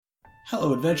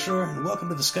Hello, adventurer, and welcome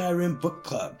to the Skyrim Book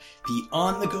Club, the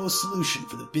on-the-go solution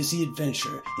for the busy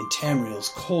adventurer in Tamriel's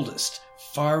coldest,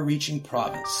 far-reaching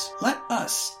province. Let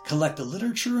us collect the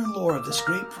literature and lore of this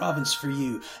great province for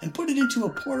you and put it into a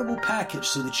portable package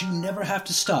so that you never have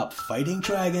to stop fighting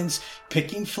dragons,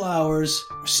 picking flowers,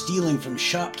 or stealing from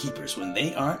shopkeepers when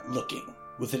they aren't looking.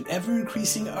 With an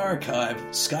ever-increasing archive,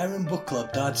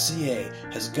 SkyrimBookClub.ca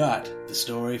has got the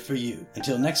story for you.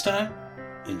 Until next time,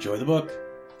 enjoy the book.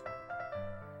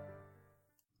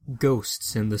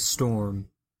 Ghosts in the Storm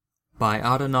by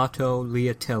Adonato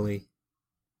Liatelli.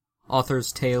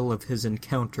 Author's tale of his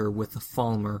encounter with the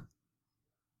Falmer.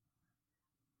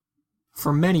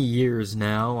 For many years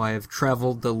now I have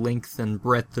traveled the length and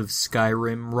breadth of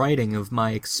Skyrim, writing of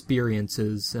my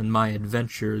experiences and my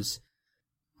adventures.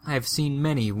 I have seen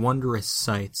many wondrous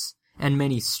sights and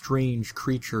many strange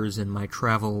creatures in my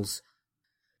travels,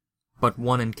 but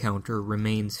one encounter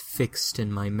remains fixed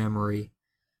in my memory,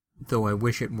 though I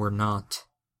wish it were not.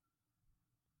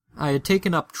 I had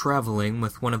taken up traveling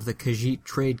with one of the Khajiit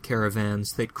trade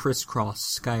caravans that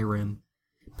crisscrossed Skyrim,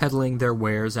 peddling their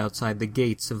wares outside the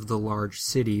gates of the large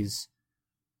cities.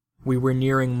 We were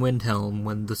nearing Windhelm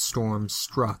when the storm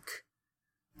struck.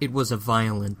 It was a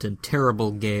violent and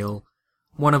terrible gale,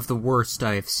 one of the worst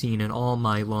I have seen in all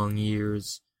my long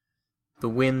years. The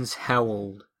winds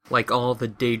howled like all the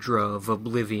Daedra of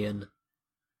Oblivion,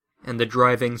 and the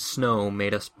driving snow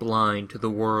made us blind to the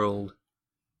world.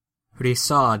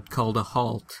 Risad called a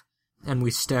halt, and we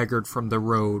staggered from the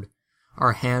road,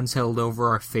 our hands held over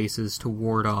our faces to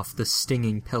ward off the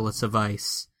stinging pellets of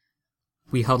ice.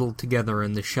 We huddled together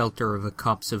in the shelter of a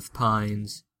copse of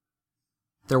pines.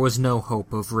 There was no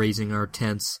hope of raising our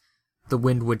tents. The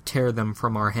wind would tear them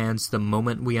from our hands the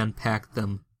moment we unpacked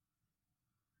them.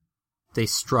 They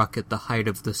struck at the height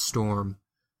of the storm.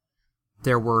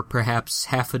 There were perhaps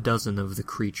half a dozen of the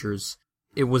creatures.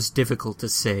 It was difficult to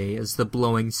say, as the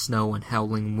blowing snow and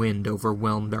howling wind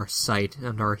overwhelmed our sight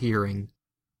and our hearing.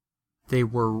 They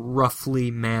were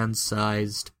roughly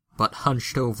man-sized, but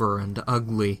hunched over and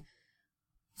ugly.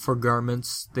 For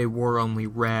garments, they wore only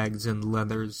rags and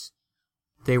leathers.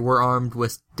 They were armed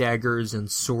with daggers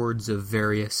and swords of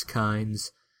various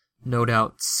kinds, no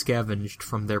doubt scavenged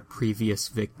from their previous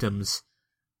victims.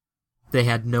 They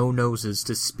had no noses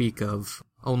to speak of,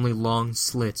 only long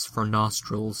slits for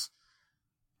nostrils.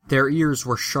 Their ears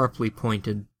were sharply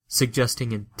pointed,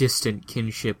 suggesting a distant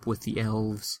kinship with the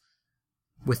elves.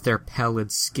 With their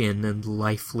pallid skin and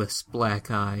lifeless black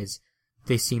eyes,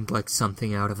 they seemed like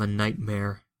something out of a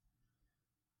nightmare.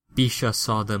 Bisha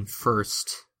saw them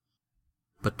first,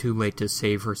 but too late to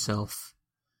save herself.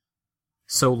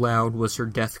 So loud was her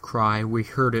death cry we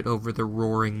heard it over the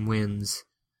roaring winds.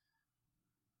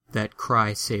 That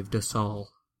cry saved us all.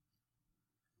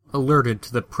 Alerted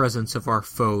to the presence of our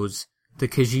foes, the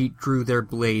Khajiit drew their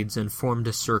blades and formed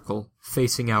a circle,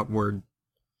 facing outward.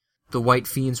 The white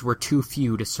fiends were too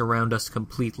few to surround us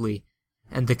completely,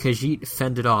 and the Khajiit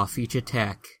fended off each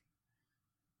attack.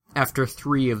 After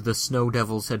 3 of the snow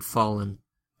devils had fallen,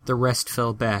 the rest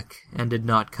fell back and did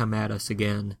not come at us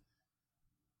again.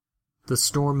 The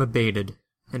storm abated,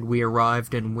 and we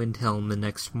arrived in Windhelm the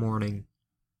next morning.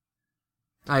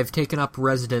 I have taken up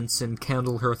residence in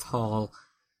Candlehearth Hall,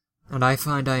 and I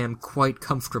find I am quite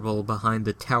comfortable behind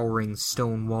the towering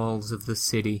stone walls of the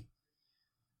city.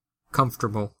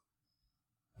 Comfortable,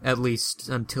 at least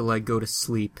until I go to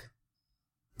sleep,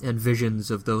 and visions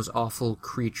of those awful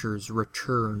creatures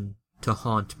return to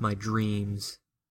haunt my dreams.